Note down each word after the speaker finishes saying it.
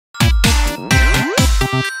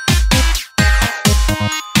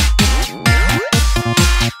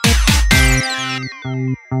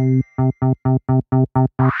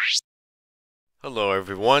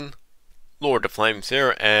everyone, Lord of Flames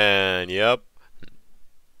here, and yep,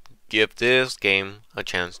 give this game a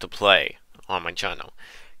chance to play on my channel.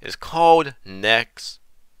 It's called Next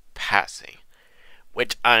Passing,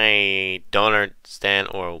 which I don't understand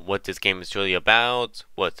or what this game is really about,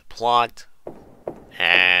 what's the plot,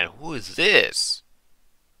 and who is this?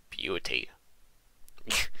 Beauty.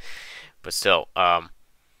 But still,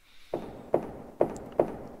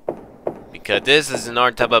 because this is an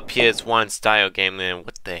art type of PS1 style game, and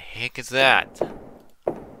what the heck is that?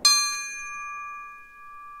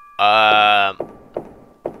 I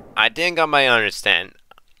think I might understand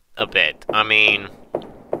a bit. I mean,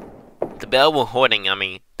 the bell we're holding,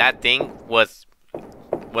 that thing was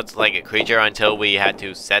like a creature until we had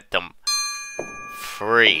to set them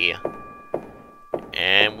free.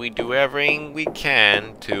 And we do everything we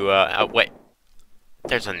can to, wait.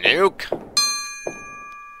 There's a nuke?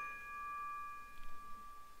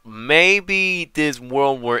 Maybe this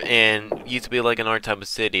world we're in used to be like an art type of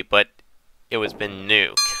city, but it was been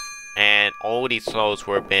nuked. And all these souls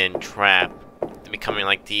were been trapped, becoming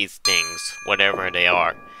like these things, whatever they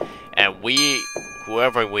are. And we,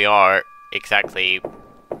 whoever we are, exactly,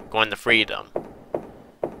 going to free them.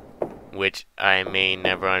 Which I may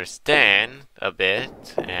never understand a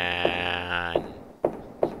bit, and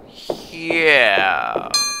yeah.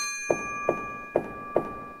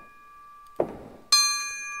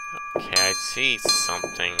 Okay, I see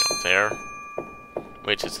something up there,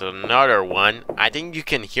 which is another one. I think you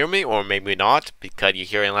can hear me, or maybe not, because you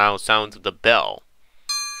hear a loud sound of the bell.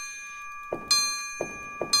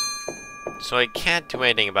 So I can't do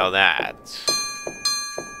anything about that.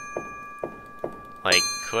 Like,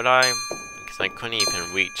 could I? Because I couldn't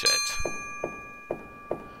even reach it.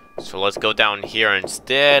 So let's go down here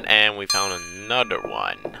instead, and we found another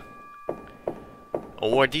one.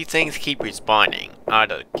 Or these things keep respawning. I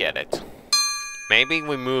don't get it. Maybe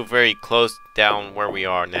we move very close down where we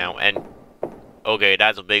are now, and okay,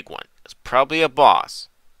 that's a big one. It's probably a boss,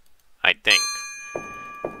 I think.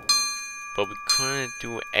 But we couldn't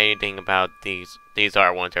do anything about these. These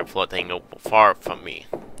are ones that are floating far from me.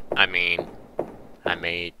 I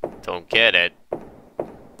don't get it.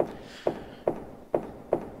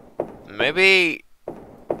 Maybe,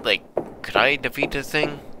 like, could I defeat this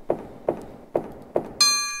thing?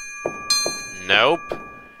 Nope.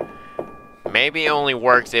 Maybe it only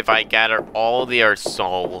works if I gather all their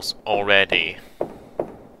souls already.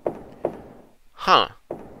 Huh.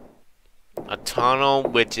 A tunnel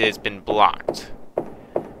which has been blocked.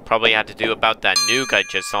 Probably had to do about that nuke I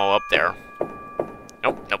just saw up there.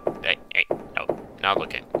 Nope, nope, hey, no, not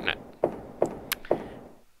looking. No.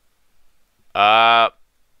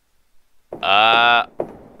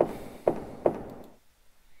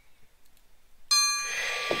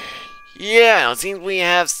 Yeah, it seems we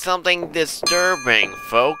have something disturbing,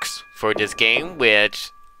 folks, for this game,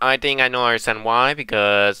 which I think I know understand why,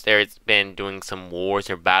 because there's been doing some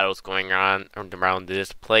wars or battles going on around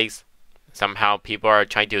this place. Somehow people are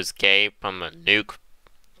trying to escape from a nuke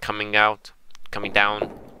coming down.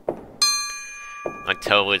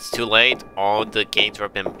 Until it's too late, all the gates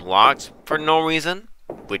have been blocked for no reason,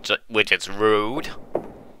 which is rude.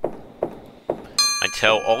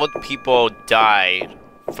 Until all the people died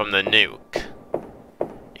from the nuke,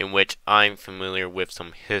 in which I'm familiar with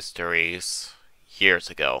some histories years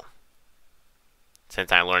ago,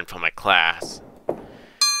 since I learned from my class,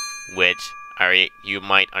 which you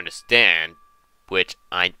might understand, which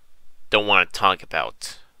I don't want to talk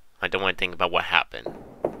about. I don't want to think about what happened,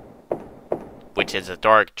 which is a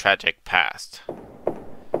dark, tragic past.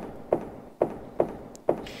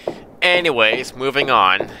 Anyways, moving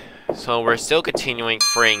on. So we're still continuing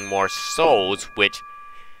freeing more souls, which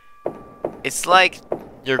it's like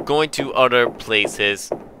you're going to other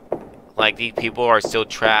places, like these people are still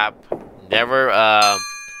trapped, never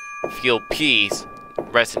feel peace,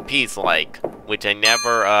 rest in peace like, which they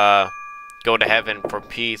never go to heaven for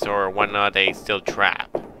peace or whatnot, they still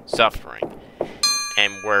trapped, suffering.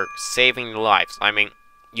 And we're saving lives. I mean,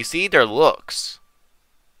 you see their looks.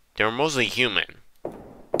 They're mostly human,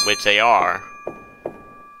 which they are.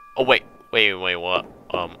 Oh wait, what?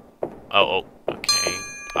 Oh, okay.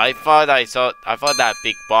 I thought that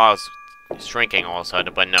big boss shrinking all of a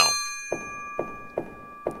sudden, but no.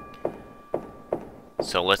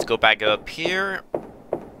 So let's go back up here.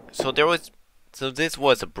 So this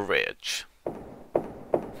was a bridge.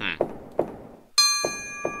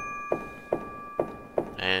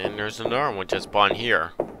 And there's another one just spawned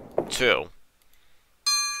here, too.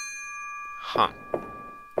 Huh.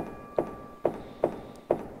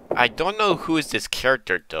 I don't know who is this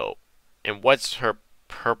character though, and what's her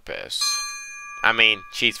purpose. I mean,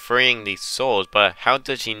 she's freeing these souls, but how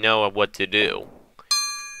does she know what to do?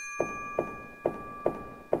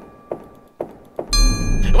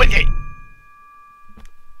 Wait!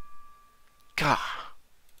 God.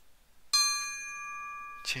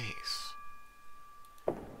 Jeez.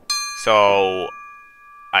 So,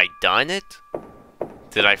 I done it?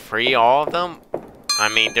 Did I free all of them? I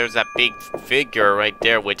mean, there's that big figure right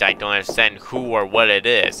there, which I don't understand who or what it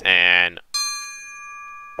is, and...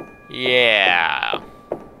 yeah.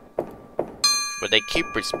 But they keep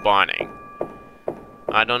respawning.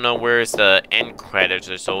 I don't know where's the end credits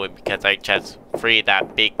or so, because I just freed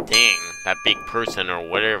that big thing, that big person or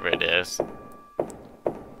whatever it is.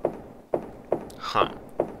 Huh.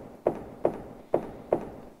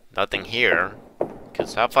 Nothing here.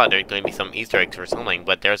 Because I thought there's going to be some Easter eggs or something,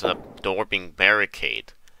 but there's a door being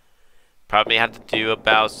barricaded. Probably have to do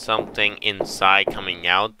about something inside coming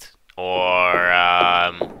out, or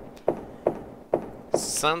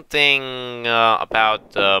something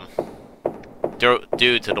about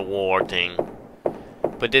due to the war thing.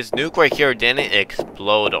 But this nuke right here didn't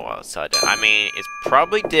explode all of a sudden. I mean, it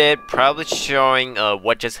probably did, probably showing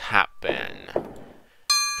what just happened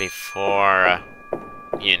before,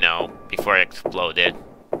 you know, before it exploded.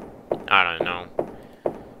 I don't know.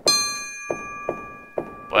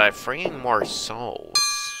 But freeing more souls.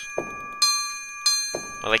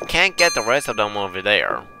 Well, I can't get the rest of them over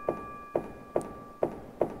there.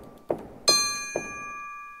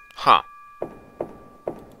 Huh.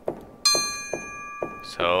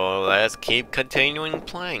 So let's keep continuing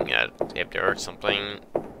playing it if there's something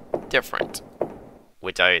different.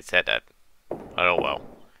 Which I said that. Oh well.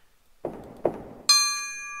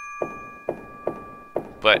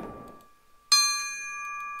 But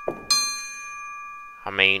I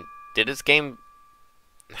mean, did this game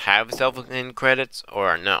have self-end credits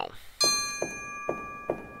or no?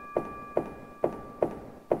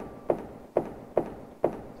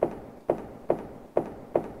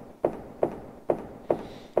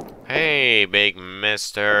 Hey, big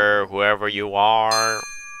mister, whoever you are.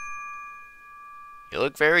 You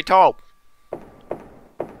look very tall.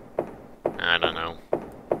 I don't know.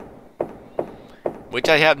 Which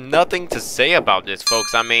I have nothing to say about this,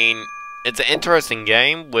 folks. I mean, it's an interesting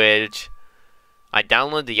game, which I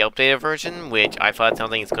downloaded the updated version, which I thought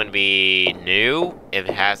something is going to be new. If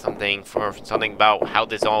it has something about how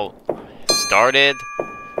this all started,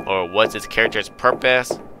 or what's its character's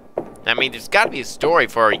purpose. I mean, there's got to be a story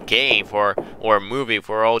for a game, or a movie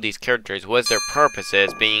for all these characters. What's their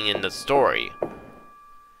purposes being in the story,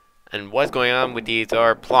 and what's going on with these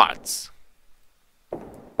plots,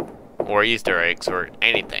 or Easter eggs, or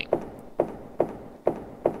anything.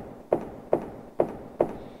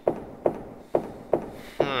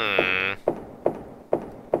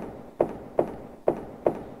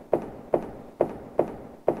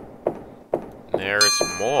 There's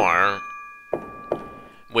more.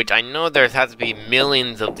 Which I know there has to be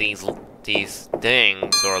millions of these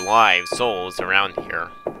things or live souls around here.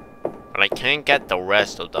 But I can't get the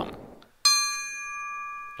rest of them.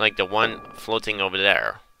 Like the one floating over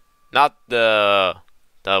there. Not the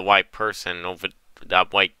white person over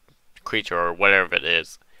that white creature or whatever it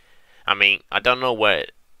is. I mean, I don't know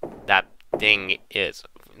what that thing is.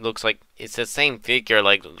 It looks like it's the same figure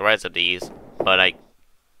like the rest of these, but I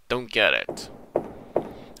don't get it.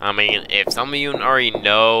 I mean, if some of you already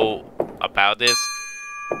know about this,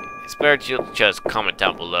 it's better to just comment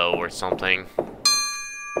down below or something.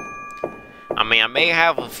 I mean, I may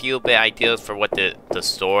have a few bit ideas for what the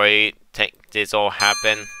story this all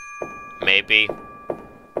happened. Maybe.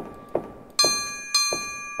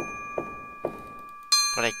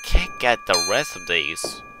 But I can't get the rest of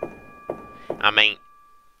these. I mean,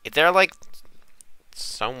 is there like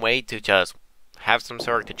some way to just have some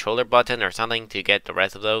sort of controller button or something to get the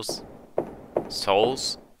rest of those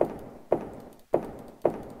souls?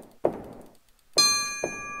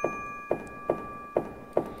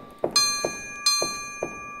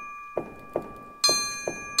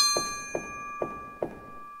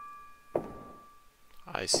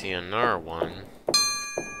 I see another one.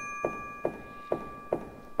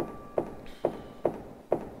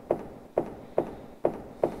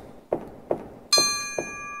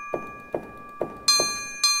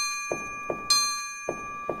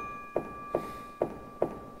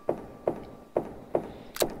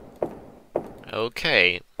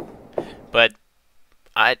 Okay, but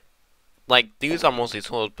these are mostly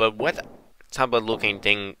souls, but what type of looking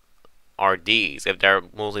thing are these if they're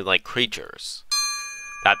mostly like creatures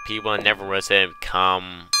that people never rest and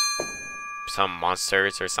become some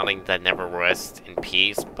monsters or something that never rest in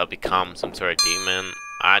peace but become some sort of demon?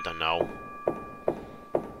 I don't know.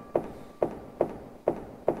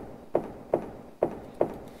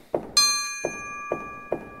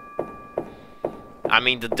 I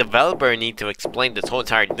mean, the developer need to explain this whole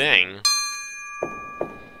entire thing.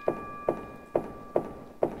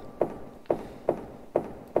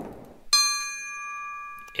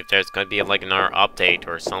 If there's gonna be like another update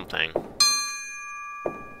or something.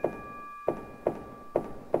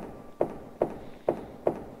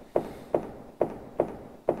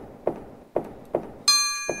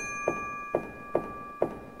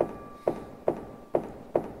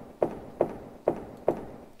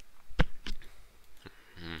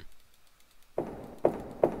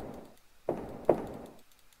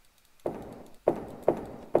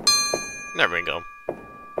 There we go.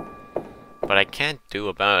 But I can't do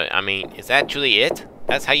about it. I mean, is that actually it?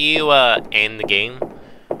 That's how you end the game?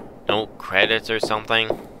 No credits or something?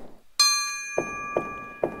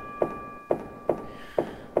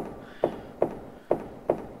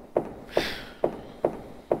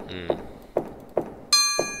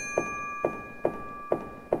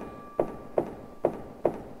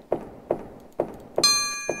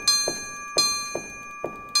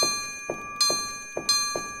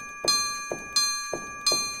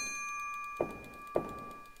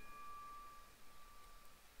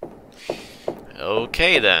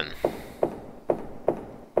 Okay then.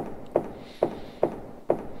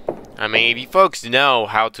 I mean, if you folks know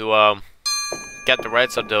how to get the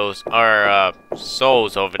rest of those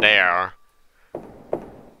souls over there,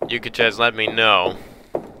 you could just let me know.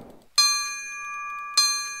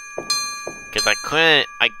 Cause I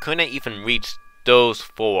couldn't even reach those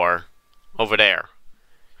 4 over there.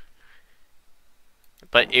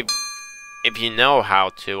 But if you know how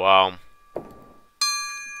to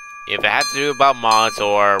if it has to do about mods,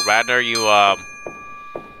 or rather you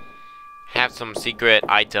have some secret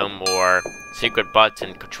item or secret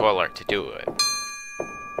button controller to do it.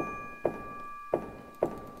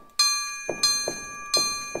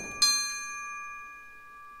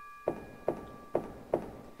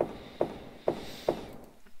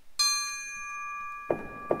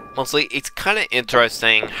 Mostly, it's kind of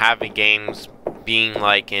interesting having games being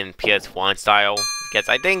like in PS1 style, because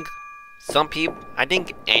I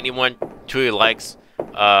think anyone truly likes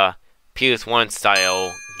PS1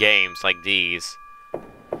 style games like these,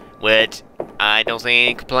 which I don't see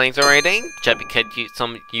any complaints or anything, just because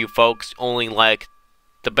some of you folks only like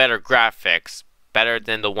the better graphics, better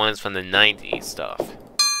than the ones from the 90s stuff.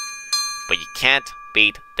 But you can't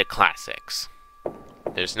beat the classics.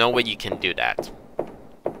 There's no way you can do that.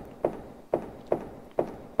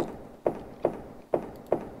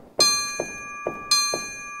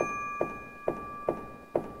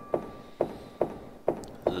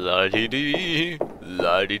 La-dee-dee,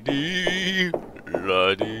 la-dee-dee,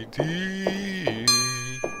 la-dee-dee.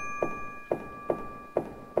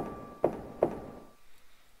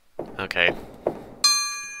 Okay.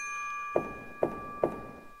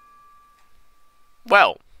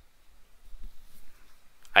 Well,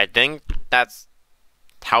 I think that's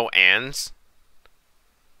how it ends.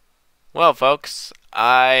 Well, folks,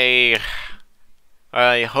 I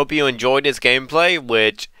hope you enjoyed this gameplay,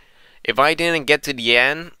 which, if I didn't get to the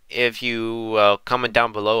end, if you comment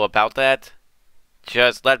down below about that,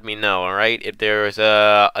 just let me know, alright? If there's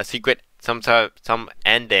a secret, some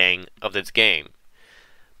ending of this game.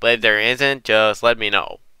 But if there isn't, just let me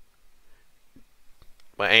know.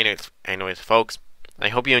 But anyways, folks, I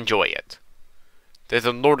hope you enjoy it. This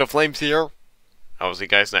is Lord of Flames here. I will see you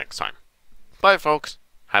guys next time. Bye, folks.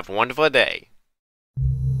 Have a wonderful day.